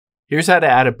Here's how to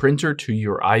add a printer to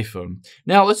your iPhone.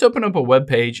 Now let's open up a web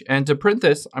page, and to print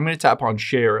this, I'm going to tap on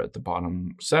Share at the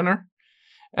bottom center,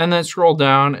 and then scroll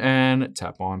down and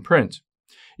tap on Print.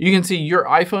 You can see your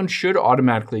iPhone should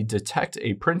automatically detect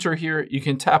a printer here. You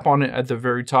can tap on it at the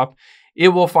very top. It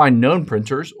will find known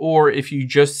printers, or if you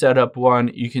just set up one,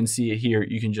 you can see it here.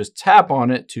 You can just tap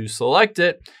on it to select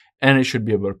it, and it should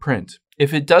be able to print.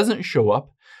 If it doesn't show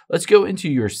up, let's go into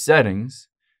your settings,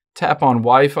 tap on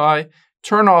Wi-Fi,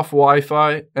 turn off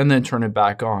Wi-Fi, and then turn it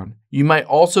back on. You might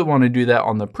also want to do that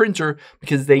on the printer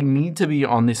because they need to be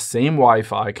on the same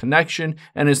Wi-Fi connection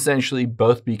and essentially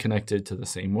both be connected to the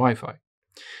same Wi-Fi.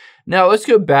 Now let's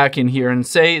go back in here and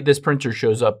say this printer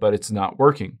shows up, but it's not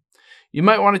working. You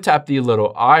might want to tap the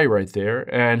little I right there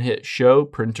and hit Show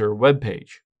Printer Web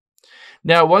Page.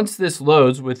 Now, once this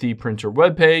loads with the printer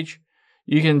web page,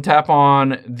 you can tap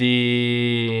on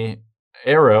the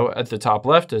arrow at the top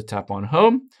left to tap on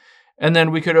Home. And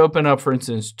then we could open up, for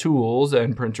instance, Tools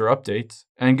and Printer Updates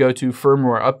and go to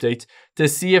Firmware Updates to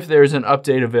see if there's an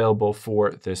update available for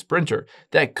this printer.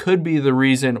 That could be the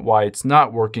reason why it's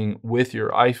not working with your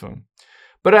iPhone.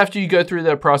 But after you go through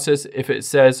that process, if it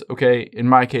says, okay, in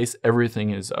my case,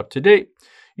 everything is up to date,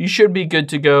 you should be good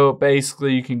to go.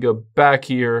 Basically, you can go back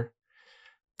here,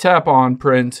 tap on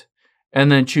Print,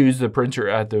 and then choose the printer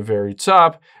at the very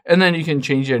top. And then you can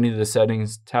change any of the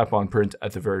settings, tap on Print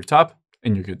at the very top,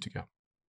 and you're good to go.